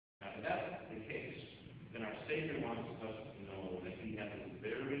that's the case, then our Savior wants us to know that He has a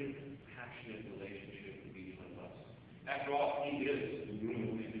very passionate relationship with each one of us. After all, He is the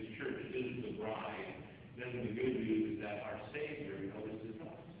groom, and His church is the bride. Then the good news is that our Savior notices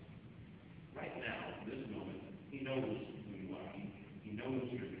us. Right now, in this moment, He knows who you are. He knows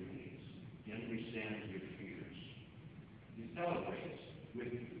your dreams. He understands your fears. He celebrates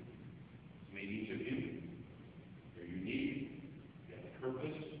with you. Maybe each of you, you're unique, you have a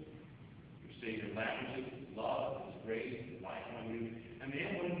purpose. Your Savior lavishes His love, His grace, His life on you. And the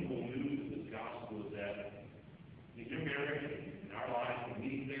unbelievable news of this gospel is that in your marriage, in our lives, when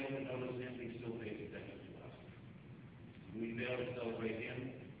we fail to notice Him, He still pays attention to us. When we fail to celebrate Him,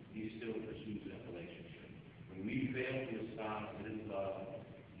 He still pursues that relationship. When we fail to espouse His love,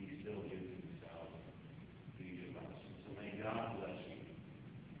 He still gives Himself to each of us. So may God bless you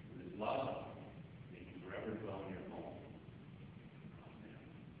with His love. May He forever dwell in your home. Amen.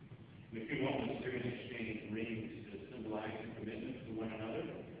 In a few moments, we're going to exchange rings to symbolize your commitment to one another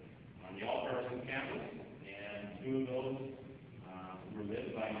on the altar on campus. And two of those were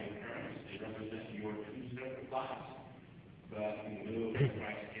lit by your parents. They represent your two separate lives. But in the middle of the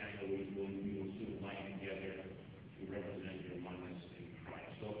Christ candle, we will soon light together to represent your oneness in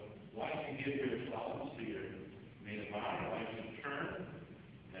Christ. So why don't you give yourselves to your maid of honor? Why don't you turn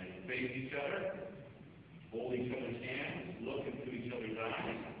and face each other, hold each other's hands, look into each other's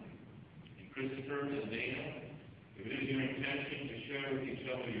eyes. And Christopher and Dana, if it is your intention to share with each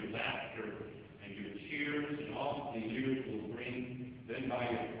other your laughter and your tears and all the years will bring, then by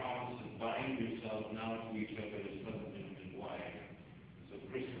your promises bind yourselves now to each other as husband and wife. So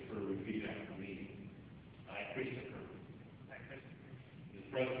Christopher, repeat after me. I, Christopher, in the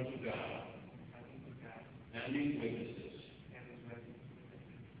presence of God, and these witnesses,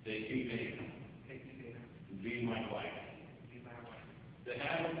 take you, Dana, to be my wife, to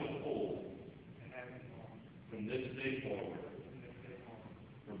have and withhold from this day forward,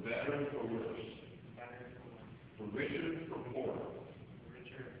 for better, for worse, for richer, for poorer,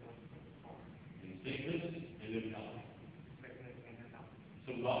 in sickness and in health,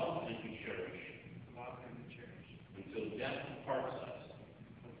 to love and to cherish, until death parts us.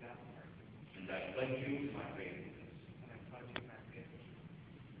 And I pledge you to my faithfulness.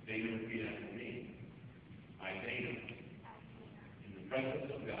 Dana, repeat after me. I, Dana, in the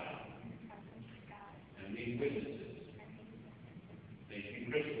presence of God, and these witnesses, take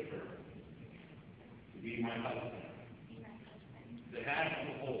you, Christopher, to be my husband, to have and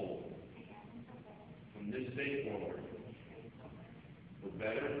to hold from this day forward, for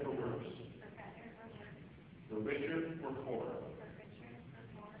better, for worse, for richer, for poorer,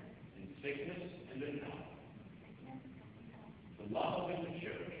 in sickness and in health, to love and to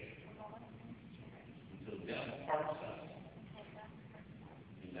cherish, until death parts us.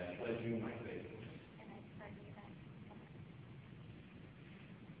 And I pledge you my faithfulness.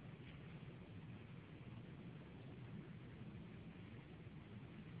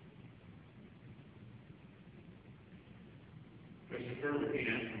 Christopher, repeat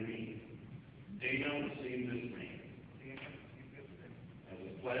after me. Dana, receive this ring as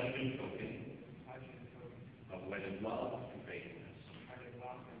a pledge and token of wedded love and faithfulness.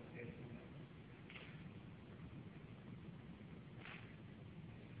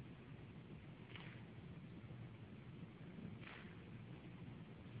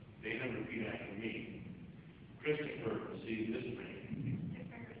 Dana, repeat after me. Christopher, receive this ring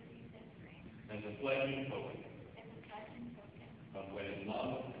as a pledge and token of wedded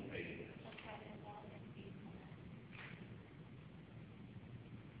love and faithfulness.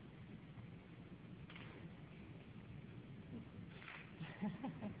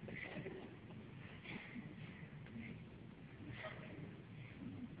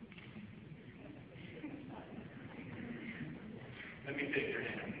 Let me take your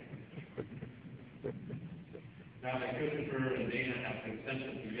hand. Now that Christopher and Dana have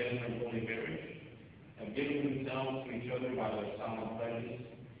consented together in holy marriage, have given themselves to each other by their solemn pledges,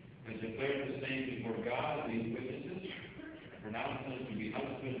 and declared the same before God and these witnesses, and pronounced them to be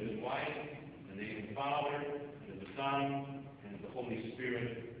husband and wife, in the name of the Father, and of the Son, and of the Holy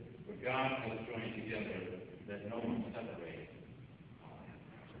Spirit, for God has joined together, let no one separate.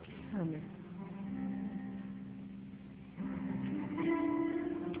 Amen.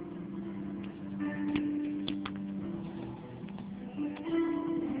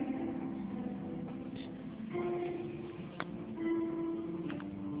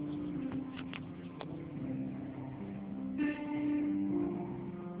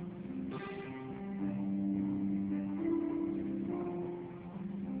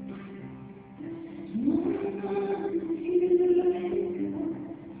 Thank you.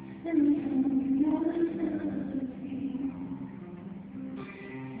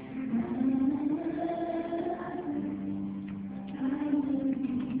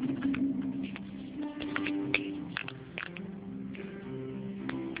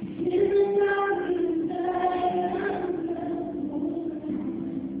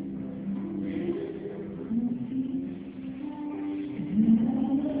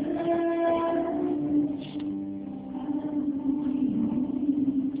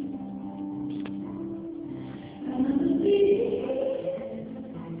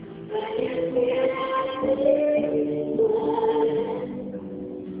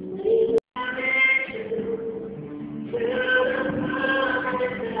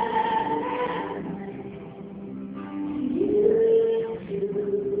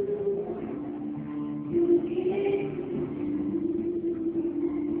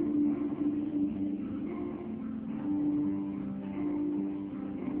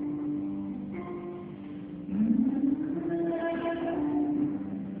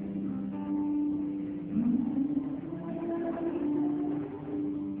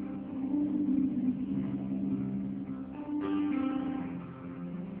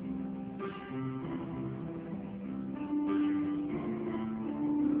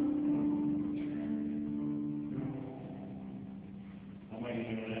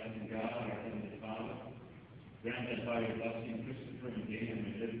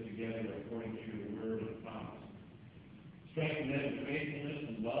 Strengthen them in faithfulness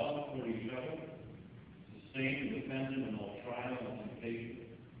and love for each other. Sustain and defend them in all trial and temptation.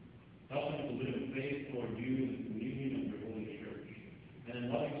 Help them to live in faith toward you in the communion of your holy church, and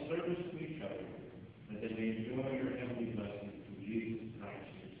in loving service to each other, that they may enjoy your heavenly blessings through Jesus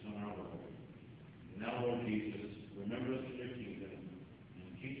Christ, your Son, our Lord. And now, Lord Jesus, remember us in your kingdom,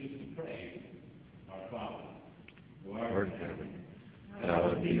 and teach us to pray, our Father, who art in heaven,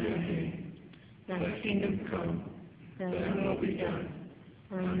 hallowed be thy name. Thy kingdom come, thy will be done,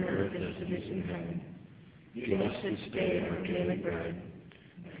 on earth as it is in heaven. Give us this day our daily bread.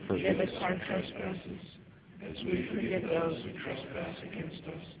 Forgive us our trespasses, as we forgive those who trespass against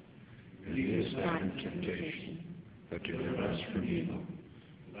us. Lead us not into temptation, but deliver us from evil.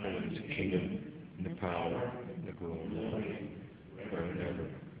 Thine is the kingdom, and the power, and the glory, forever and ever.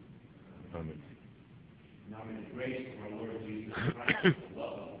 Amen. Now may the grace of our Lord Jesus Christ, the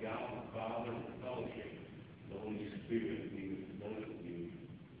love of God the Father, and the fellowship of the Holy Spirit be with both of you.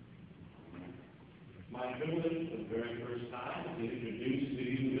 Amen. My privilege for the very first time to introduce to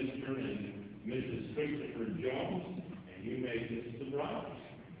you Mr. and Mrs. Christopher Jones, and you may kiss the bride.